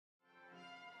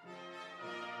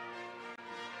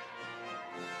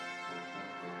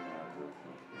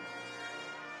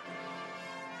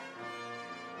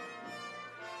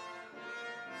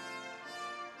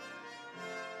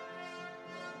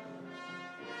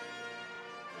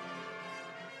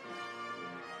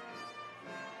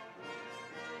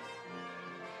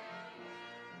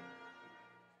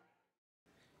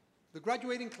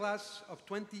graduating class of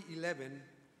 2011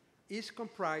 is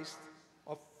comprised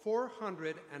of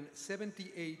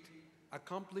 478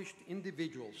 accomplished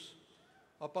individuals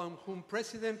upon whom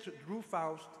President Drew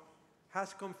Faust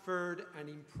has conferred an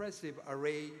impressive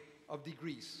array of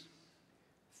degrees: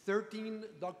 13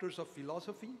 doctors of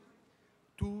philosophy,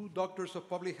 2 doctors of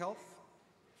public health,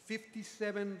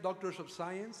 57 doctors of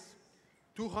science,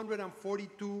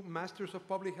 242 masters of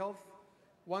public health,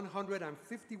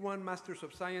 151 masters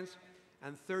of science,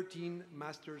 and 13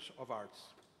 masters of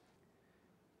arts.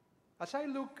 As I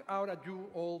look out at you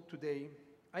all today,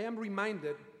 I am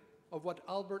reminded of what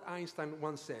Albert Einstein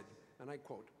once said, and I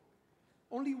quote,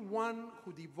 "Only one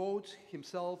who devotes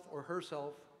himself or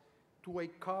herself to a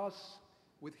cause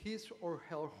with his or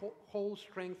her whole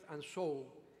strength and soul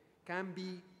can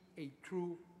be a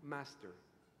true master.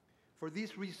 For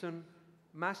this reason,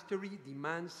 mastery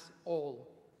demands all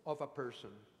of a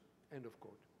person," end of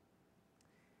quote.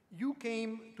 You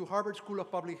came to Harvard School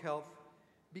of Public Health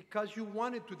because you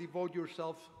wanted to devote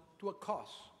yourself to a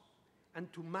cause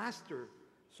and to master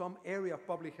some area of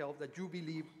public health that you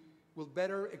believe will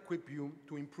better equip you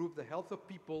to improve the health of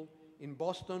people in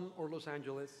Boston or Los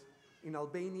Angeles, in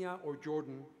Albania or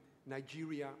Jordan,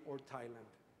 Nigeria or Thailand.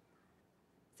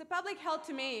 So public health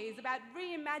to me is about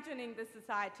reimagining the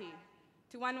society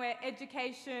to one where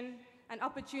education and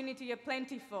opportunity are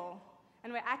plentiful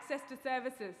and where access to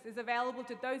services is available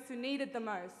to those who need it the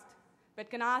most, but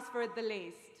can ask for it the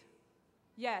least.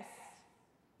 Yes,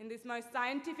 in this most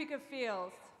scientific of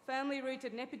fields, firmly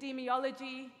rooted in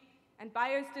epidemiology and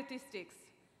biostatistics,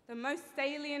 the most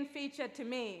salient feature to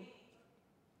me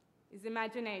is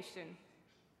imagination,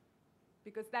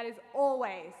 because that is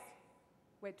always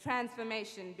where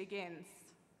transformation begins.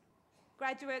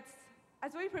 Graduates,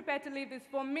 as we prepare to leave this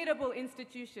formidable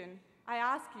institution, I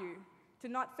ask you to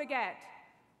not forget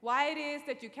why it is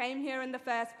that you came here in the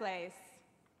first place.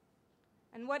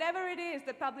 And whatever it is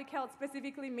that public health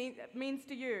specifically means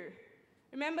to you,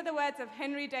 remember the words of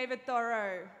Henry David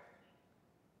Thoreau: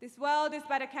 "This world is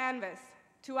but a canvas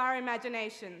to our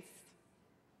imaginations."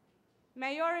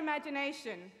 May your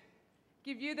imagination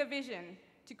give you the vision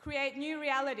to create new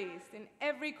realities in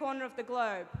every corner of the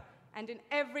globe and in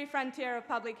every frontier of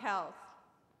public health.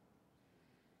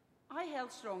 I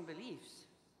held strong beliefs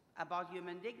about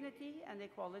human dignity and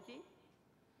equality,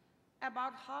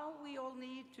 about how we all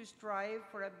need to strive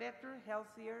for a better,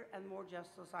 healthier, and more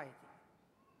just society.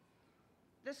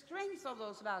 The strengths of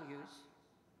those values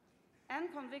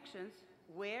and convictions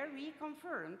were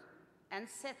reconfirmed and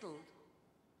settled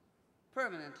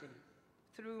permanently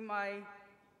through my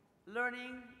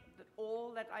learning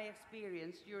all that I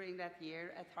experienced during that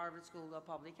year at Harvard School of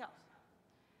Public Health.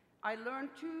 I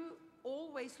learned to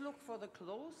always look for the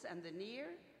close and the near,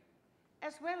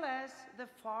 as well as the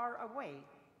far away,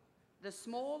 the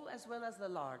small as well as the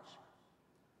large,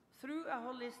 through a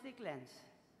holistic lens.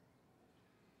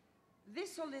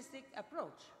 This holistic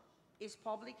approach is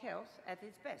public health at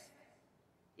its best.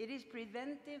 It is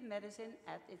preventive medicine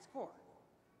at its core.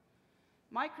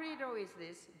 My credo is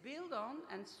this: build on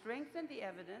and strengthen the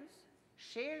evidence,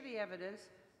 share the evidence,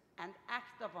 and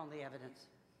act upon the evidence.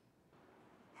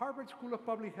 Harvard School of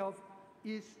Public Health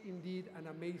is indeed an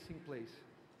amazing place,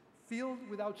 filled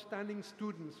with outstanding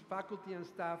students, faculty, and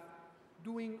staff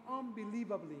doing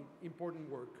unbelievably important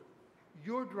work.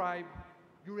 Your drive,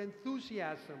 your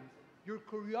enthusiasm, your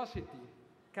curiosity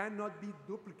cannot be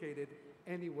duplicated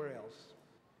anywhere else.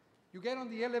 You get on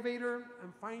the elevator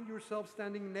and find yourself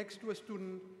standing next to a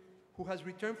student who has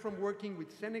returned from working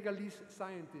with Senegalese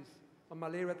scientists on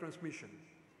malaria transmission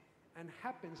and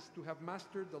happens to have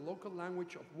mastered the local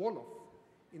language of Wolof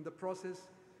in the process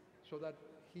so that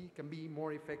he can be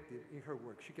more effective in her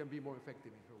work. She can be more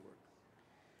effective in her work.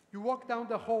 You walk down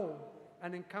the hall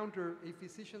and encounter a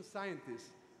physician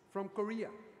scientist from Korea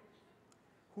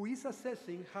who is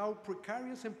assessing how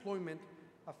precarious employment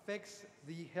affects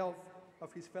the health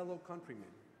of his fellow countrymen.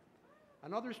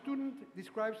 Another student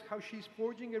describes how she's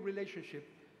forging a relationship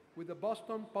with the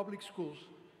Boston Public Schools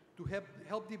to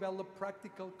help develop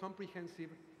practical, comprehensive,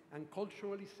 and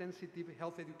culturally sensitive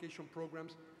health education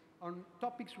programs on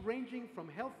topics ranging from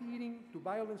healthy eating to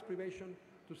violence prevention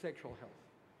to sexual health.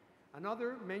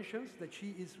 Another mentions that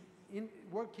she is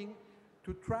working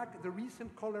to track the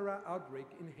recent cholera outbreak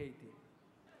in Haiti.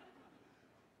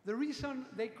 The reason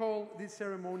they call this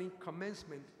ceremony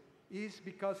commencement is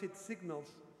because it signals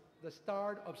the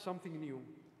start of something new.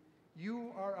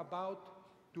 You are about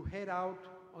to head out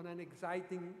on an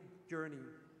exciting journey,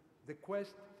 the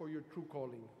quest for your true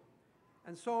calling.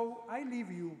 And so I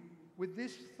leave you with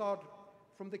this thought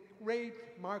from the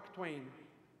great Mark Twain,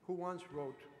 who once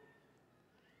wrote,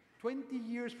 20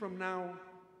 years from now,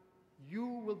 you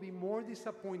will be more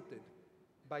disappointed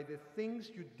by the things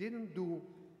you didn't do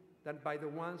than by the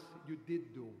ones you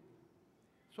did do.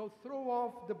 So throw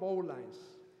off the bowlines,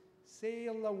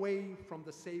 sail away from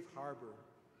the safe harbor,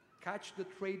 catch the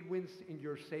trade winds in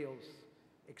your sails,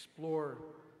 explore,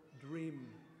 dream,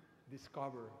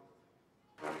 discover.